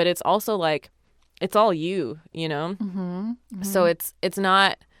that, but it's also like, it's all you, Mm-hmm. Mm-hmm. So it's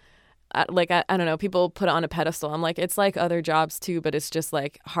not, I don't know, people put it on a pedestal. I'm like, it's like other jobs too, but it's just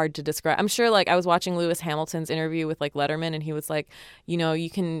like hard to describe. I'm sure, like, I was watching Lewis Hamilton's interview with like Letterman, and he was like, you know, you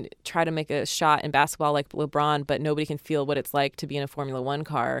can try to make a shot in basketball like LeBron, but nobody can feel what it's like to be in a Formula One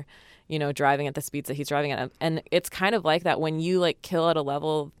car, you know, driving at the speeds that he's driving at. And it's kind of like that when you like kill at a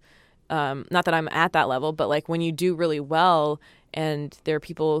level, not that I'm at that level, but like when you do really well and there are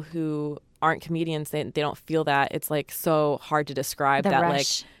people who aren't comedians, they don't feel that. It's like so hard to describe The that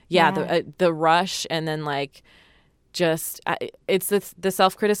rush. like Yeah. the rush, and then like just it's the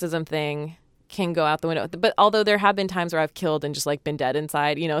self-criticism thing can go out the window. But although there have been times where I've killed and just like been dead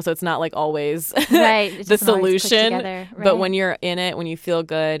inside, you know, so it's not like always Right. It the doesn't always click solution. together. But Right. when you're in it, when you feel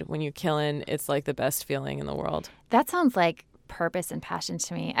good, when you're killing, it's like the best feeling in the world. That sounds like purpose and passion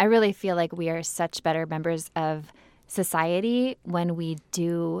to me. I really feel like we are such better members of society when we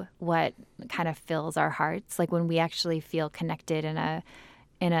do what kind of fills our hearts, like when we actually feel connected in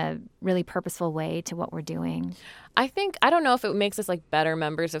a really purposeful way to what we're doing. I don't know if it makes us like better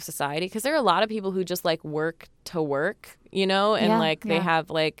members of society, because there are a lot of people who just like work to work, you know, and Yeah, like they yeah. have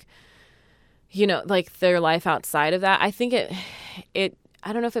like, you know, like their life outside of that. I think I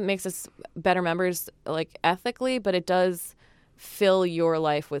don't know if it makes us better members like ethically, but it does fill your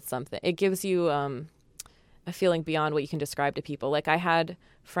life with something. It gives you a feeling beyond what you can describe to people. Like I had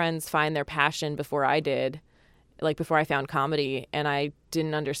friends find their passion before I did, like before I found comedy, and I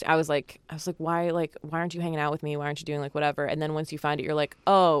didn't understand. I was like, why aren't you hanging out with me? Why aren't you doing like whatever? And then once you find it, you're like,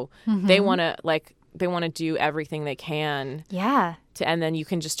 oh, they want to do everything they can Yeah. and then you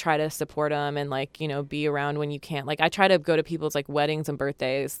can just try to support them and like, you know, be around when you can't. Like I try to go to people's like weddings and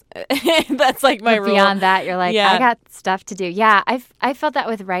birthdays. That's like my But rule. beyond that, you're like, Yeah. I got stuff to do. Yeah, I felt that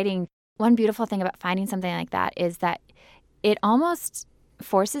with writing. One beautiful thing about finding something like that is that it almost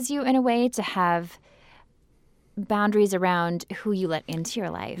forces you in a way to have boundaries around who you let into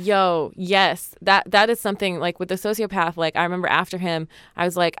your life. Yo, yes. That is something like with the sociopath. Like I remember after him, I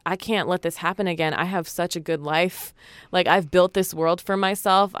was like, I can't let this happen again. I have such a good life. Like I've built this world for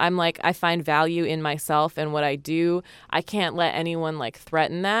myself. I'm like, I find value in myself and what I do. I can't let anyone like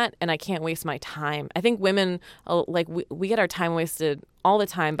threaten that, and I can't waste my time. I think women like we get our time wasted all the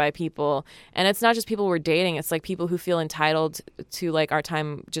time by people, and it's not just people we're dating, it's like people who feel entitled to like our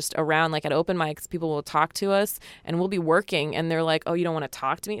time just around. Like at open mics, people will talk to us and we'll be working and they're like, oh, you don't want to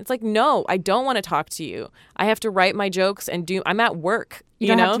talk to me? It's like, no, I don't want to talk to you. I have to write my jokes and I'm at work. You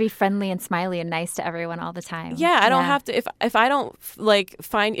don't have to be friendly and smiley and nice to everyone all the time. Yeah, I don't have to. If I don't like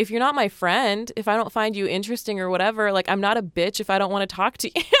find, if you're not my friend, if I don't find you interesting or whatever, like I'm not a bitch if I don't want to talk to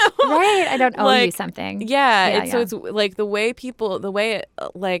you. Right. I don't owe you Like, something. Yeah. So it's like the way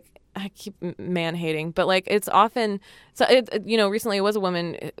like I keep man hating, but like it's often so it, you know, recently it was a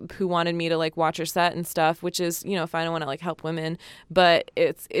woman who wanted me to like watch her set and stuff, which is, you know, if I don't want to like help women, but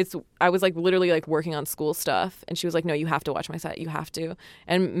it's I was like literally like working on school stuff, and she was like, no, you have to watch my set, you have to.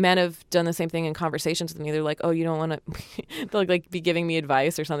 And men have done the same thing in conversations with me. They're like, oh, you don't want to they'll like be giving me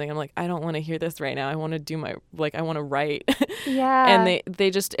advice or something. I'm like, I don't want to hear this right now. I want to do my I want to write. Yeah. And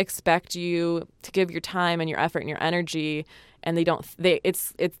they just expect you to give your time and your effort and your energy, and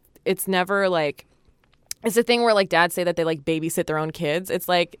it's never like, it's a thing where like dads say that they like babysit their own kids. It's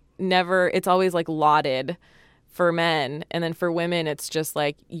like never, it's always like lauded for men. And then for women, it's just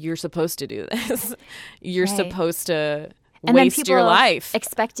like, you're supposed to do this. You're Right. supposed to And then waste people your life.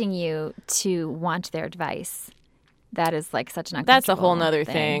 expecting you to want their advice. That is like such an That's a uncomfortable whole nother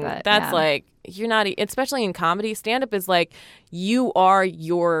thing. but That's yeah. like, you're not, especially in comedy, stand-up is like, you are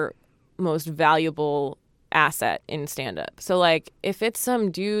your most valuable asset in stand-up. So like if it's some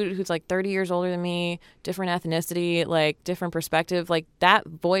dude who's like 30 years older than me, different ethnicity, like different perspective, like that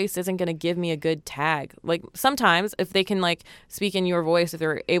voice isn't going to give me a good tag. Like sometimes if they can like speak in your voice, if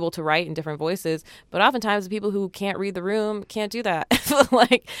they're able to write in different voices, but oftentimes the people who can't read the room can't do that.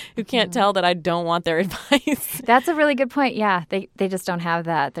 Like who can't tell that I don't want their advice. That's a really good point. Yeah, they just don't have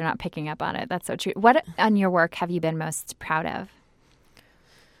that. They're not picking up on it. That's so true. What on your work have you been most proud of?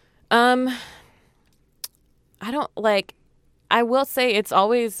 I don't like, I will say it's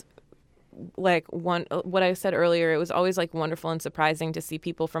always like what I said earlier, it was always like wonderful and surprising to see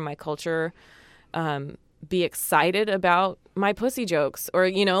people from my culture be excited about my pussy jokes, or,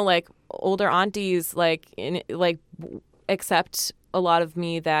 you know, like older aunties, like accept a lot of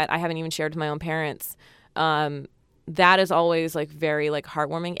me that I haven't even shared with my own parents. That is always like very like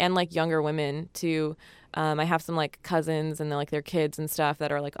heartwarming, and like younger women too. I have some like cousins and like their kids and stuff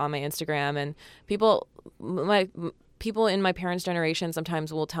that are like on my Instagram, and people, people in my parents' generation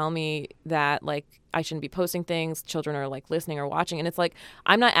sometimes will tell me that like I shouldn't be posting things. Children are like listening or watching. And it's like,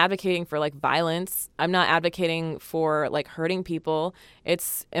 I'm not advocating for like violence. I'm not advocating for like hurting people.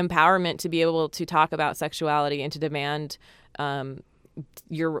 It's empowerment to be able to talk about sexuality and to demand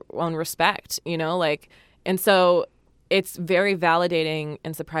your own respect, you know, like, and so it's very validating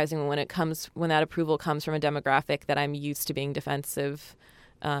and surprising when that approval comes from a demographic that I'm used to being defensive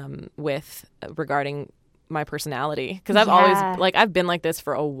with regarding my personality, because I've always like I've been like this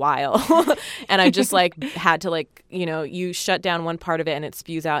for a while and I just like had to like, you know, you shut down one part of it and it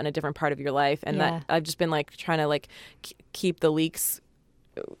spews out in a different part of your life, and that I've just been like trying to like keep the leaks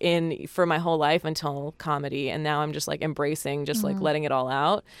in for my whole life until comedy, and now I'm just like embracing just like letting it all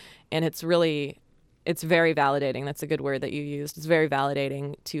out, and it's very validating. That's a good word that you used. It's very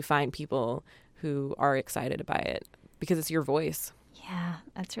validating to find people who are excited by it because it's your voice. Yeah,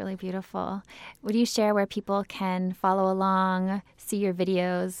 that's really beautiful. Would you share where people can follow along, see your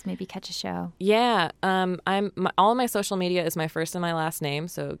videos, maybe catch a show? Yeah, all of my social media is my first and my last name,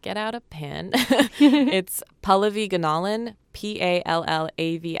 so get out a pen. It's Pallavi Gunalan,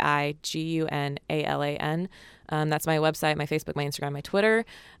 PALLAVIGUNALAN. That's my website, my Facebook, my Instagram, my Twitter.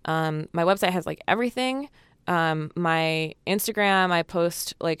 My website has like everything. My Instagram, I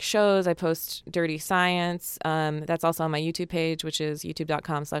post like shows, I post dirty science. That's also on my YouTube page, which is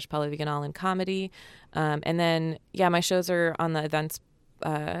youtube.com/Pallavi Gunalan comedy. And then, my shows are on the events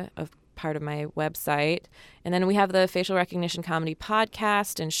of part of my website. And then we have the Facial Recognition Comedy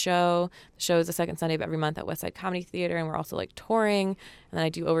podcast and show. The show is the second Sunday of every month at Westside Comedy Theater. And we're also like touring. And then I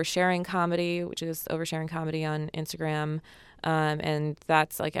do Oversharing Comedy, which is Oversharing Comedy on Instagram. And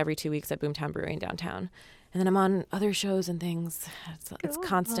that's like every 2 weeks at Boomtown Brewery in downtown. And then I'm on other shows and things. It's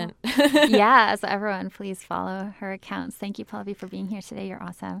constant. Yeah, so everyone, please follow her accounts. Thank you, Pallavi, for being here today. You're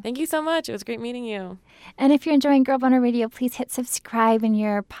awesome. Thank you so much. It was great meeting you. And if you're enjoying Girl Boner Radio, please hit subscribe in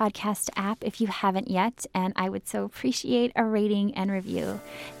your podcast app if you haven't yet. And I would so appreciate a rating and review.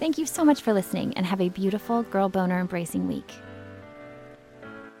 Thank you so much for listening, and have a beautiful Girl Boner embracing week.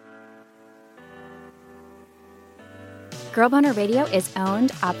 Girl Boner Radio is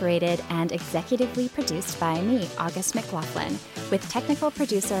owned, operated, and executively produced by me, August McLaughlin, with technical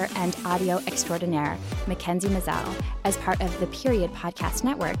producer and audio extraordinaire, Mackenzie Mazzell, as part of the Period Podcast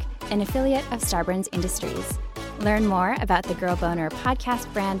Network, an affiliate of Starburns Industries. Learn more about the Girl Boner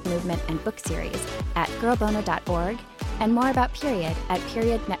podcast brand movement and book series at girlboner.org, and more about Period at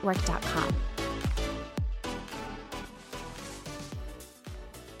periodnetwork.com.